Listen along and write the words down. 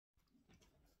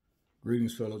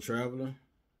Greetings, fellow traveler.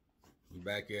 We're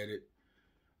back at it.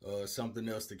 Something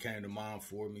else that came to mind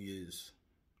for me is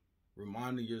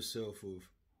reminding yourself of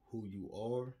who you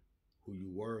are, who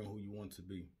you were, and who you want to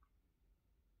be.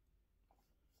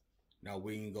 Now,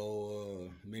 we can go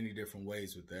many different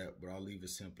ways with that, but I'll leave it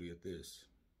simply at this.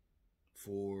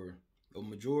 For a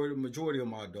majority of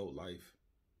my adult life,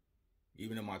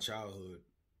 even in my childhood,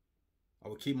 I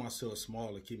would keep myself small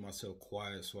and keep myself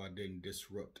quiet so I didn't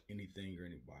disrupt anything or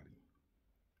anybody.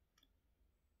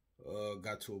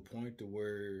 Got to a point to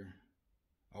where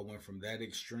I went from that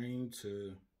extreme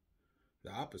to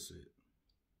the opposite.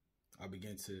 I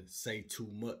began to say too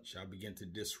much. I began to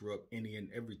disrupt any and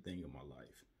everything in my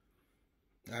life.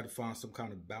 I had to find some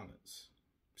kind of balance.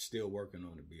 Still working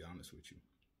on it, to be honest with you.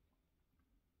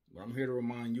 But I'm here to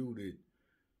remind you that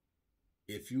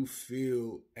if you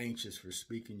feel anxious for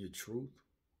speaking your truth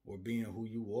or being who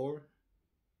you are,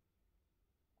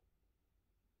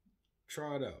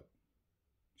 try it out.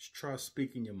 Just try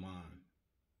speaking your mind.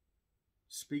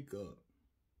 Speak up.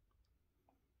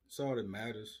 That's all that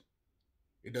matters.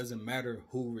 It doesn't matter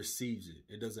who receives it.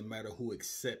 It doesn't matter who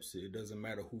accepts it. It doesn't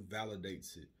matter who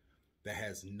validates it. That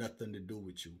has nothing to do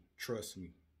with you. Trust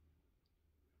me.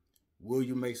 Will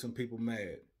you make some people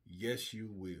mad? Yes,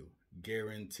 you will.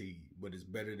 Guaranteed. But it's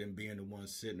better than being the one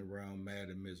sitting around mad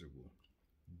and miserable.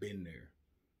 Been there.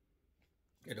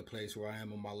 At a place where I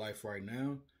am in my life right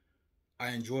now,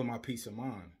 I enjoy my peace of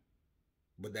mind.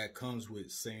 But that comes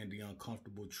with saying the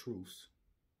uncomfortable truths.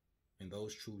 And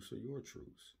those truths are your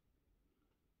truths.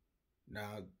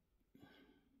 Now,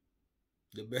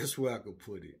 the best way I could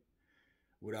put it,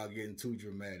 without getting too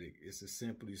dramatic, is to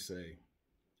simply say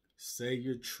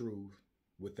your truth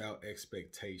without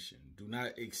expectation. Do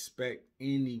not expect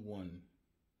anyone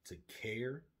to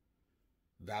care,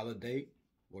 validate,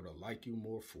 or to like you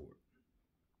more for it.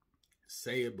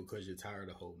 Say it because you're tired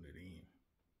of holding it in.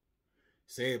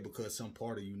 Say it because some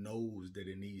part of you knows that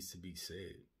it needs to be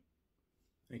said.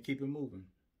 And keep it moving.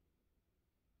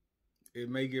 It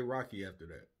may get rocky after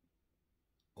that.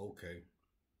 Okay.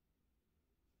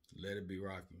 Let it be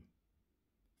rocky.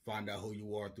 Find out who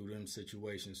you are through them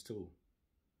situations too.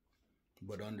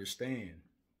 But understand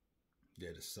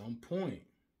that at some point,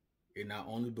 it not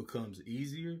only becomes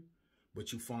easier,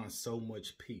 but you find so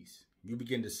much peace. You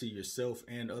begin to see yourself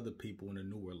and other people in a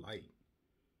newer light.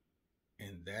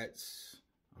 And that's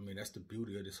the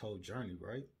beauty of this whole journey,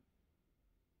 right?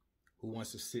 Who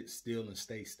wants to sit still and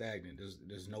stay stagnant?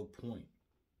 There's no point.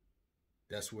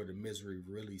 That's where the misery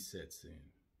really sets in.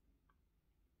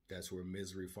 That's where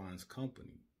misery finds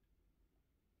company.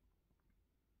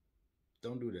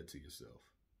 Don't do that to yourself.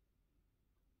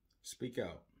 Speak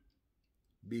out.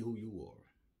 Be who you are.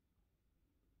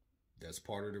 That's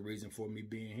part of the reason for me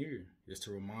being here, is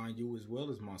to remind you as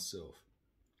well as myself.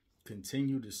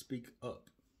 Continue to speak up.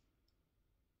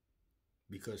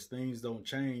 Because things don't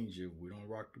change if we don't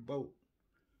rock the boat.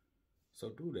 So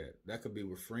do that. That could be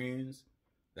with friends.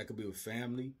 That could be with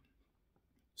family.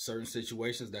 Certain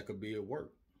situations, that could be at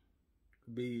work.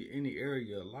 Could be any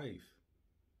area of life.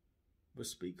 But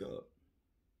speak up.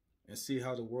 And see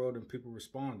how the world and people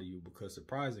respond to you. Because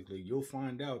surprisingly, you'll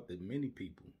find out that many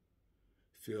people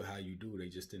feel how you do. They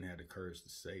just didn't have the courage to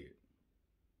say it.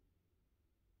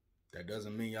 That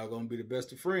doesn't mean y'all gonna be the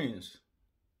best of friends.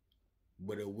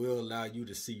 But it will allow you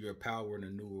to see your power in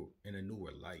a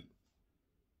newer light.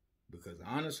 Because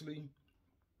honestly,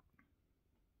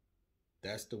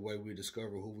 that's the way we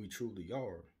discover who we truly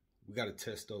are. We got to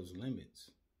test those limits.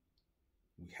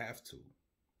 We have to.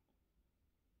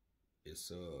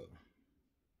 It's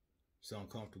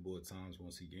uncomfortable at times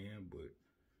once again, but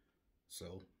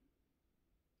so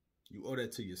you owe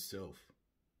that to yourself.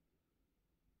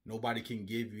 Nobody can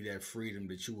give you that freedom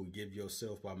that you will give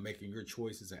yourself by making your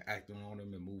choices and acting on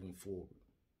them and moving forward.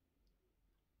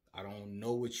 I don't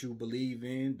know what you believe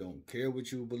in, don't care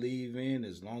what you believe in,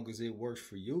 as long as it works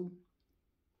for you.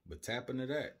 But tap into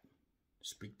that.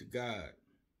 Speak to God.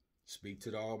 Speak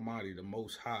to the Almighty, the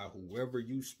Most High, whoever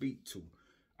you speak to.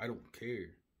 I don't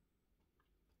care.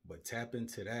 But tap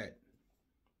into that.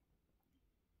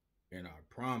 And I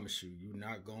promise you, you're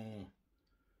not gonna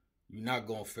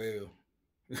fail.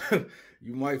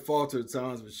 You might falter at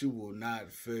times, but you will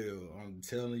not fail. I'm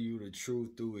telling you the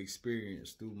truth through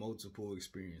experience, through multiple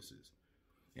experiences.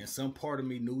 And some part of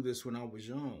me knew this when I was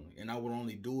young, and I would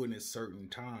only do it at certain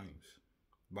times.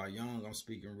 By young, I'm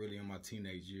speaking really in my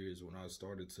teenage years when I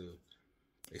started to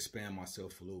expand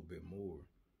myself a little bit more.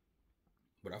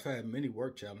 But I've had many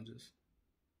work challenges,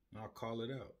 and I'll call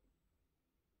it out.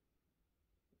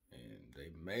 And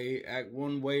they may act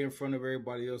one way in front of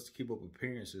everybody else to keep up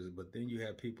appearances, but then you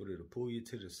have people that'll pull you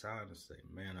to the side and say,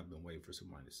 man, I've been waiting for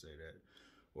somebody to say that.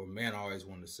 Or, man, I always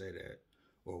wanted to say that.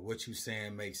 Or, what you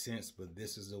saying makes sense, but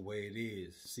this is the way it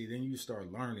is. See, then you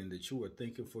start learning that you are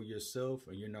thinking for yourself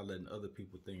and you're not letting other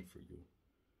people think for you.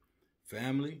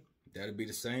 Family, that'll be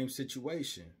the same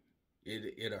situation.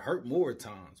 It'll hurt more at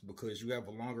times because you have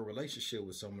a longer relationship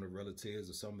with some of the relatives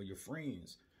or some of your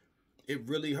friends. It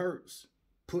really hurts.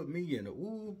 Put me in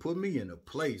a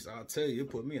place. I'll tell you,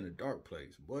 it put me in a dark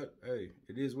place. But hey,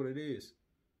 it is what it is.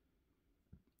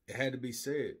 It had to be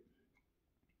said.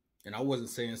 And I wasn't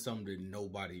saying something that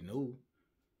nobody knew.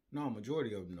 No,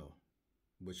 majority of them know.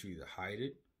 But you either hide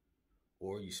it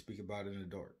or you speak about it in the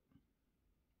dark.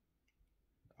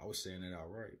 I was saying it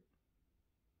outright.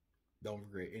 Don't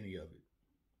regret any of it.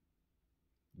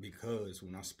 Because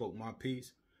when I spoke my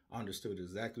piece, I understood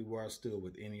exactly where I stood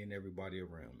with any and everybody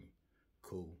around me.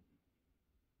 Cool.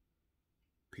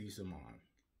 Peace of mind.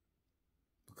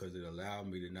 Because it allowed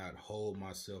me to not hold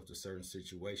myself to certain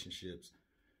situationships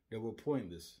that were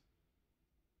pointless.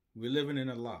 We're living in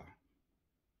a lie.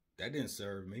 That didn't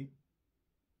serve me.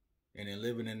 And in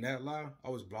living in that lie, I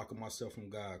was blocking myself from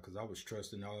God because I was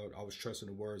trusting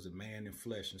the words of man and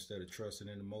flesh instead of trusting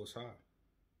in the Most High.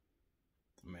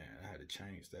 Man, I had to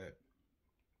change that.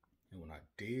 And when I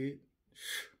did,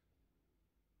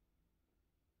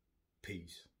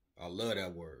 peace. I love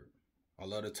that word. I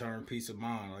love the term peace of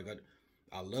mind.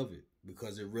 I love it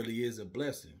because it really is a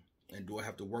blessing. And do I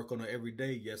have to work on it every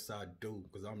day? Yes, I do,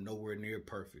 because I'm nowhere near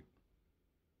perfect.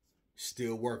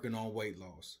 Still working on weight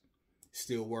loss.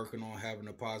 Still working on having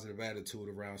a positive attitude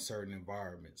around certain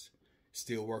environments.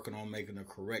 Still working on making the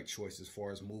correct choice as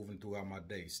far as moving throughout my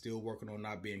day. Still working on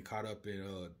not being caught up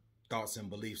in thoughts and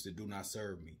beliefs that do not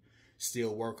serve me.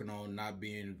 Still working on not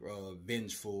being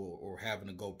vengeful or having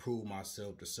to go prove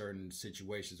myself to certain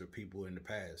situations or people in the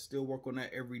past. Still work on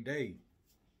that every day.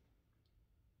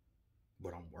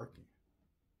 But I'm working.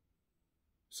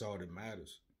 That's all that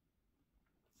matters.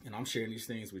 And I'm sharing these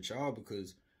things with y'all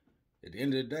because at the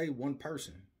end of the day, one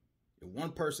person. If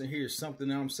one person hears something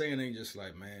that I'm saying, they just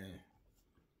like, man,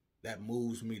 that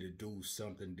moves me to do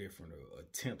something different or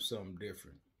attempt something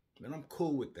different. And I'm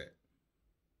cool with that.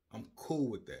 I'm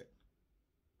cool with that.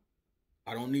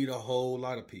 I don't need a whole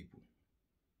lot of people.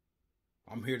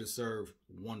 I'm here to serve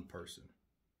one person.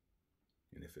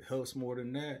 And if it helps more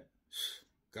than that,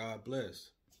 God bless.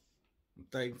 I'm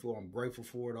thankful. I'm grateful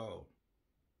for it all.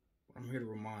 I'm here to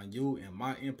remind you and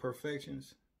my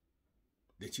imperfections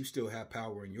that you still have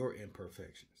power in your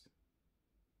imperfections.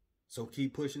 So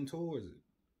keep pushing towards it.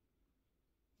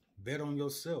 Bet on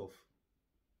yourself.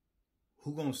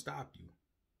 Who gonna stop you?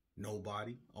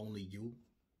 Nobody, only you.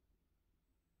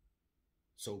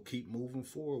 So keep moving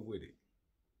forward with it.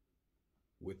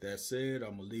 With that said,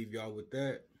 I'm gonna leave y'all with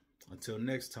that. Until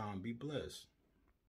next time, be blessed.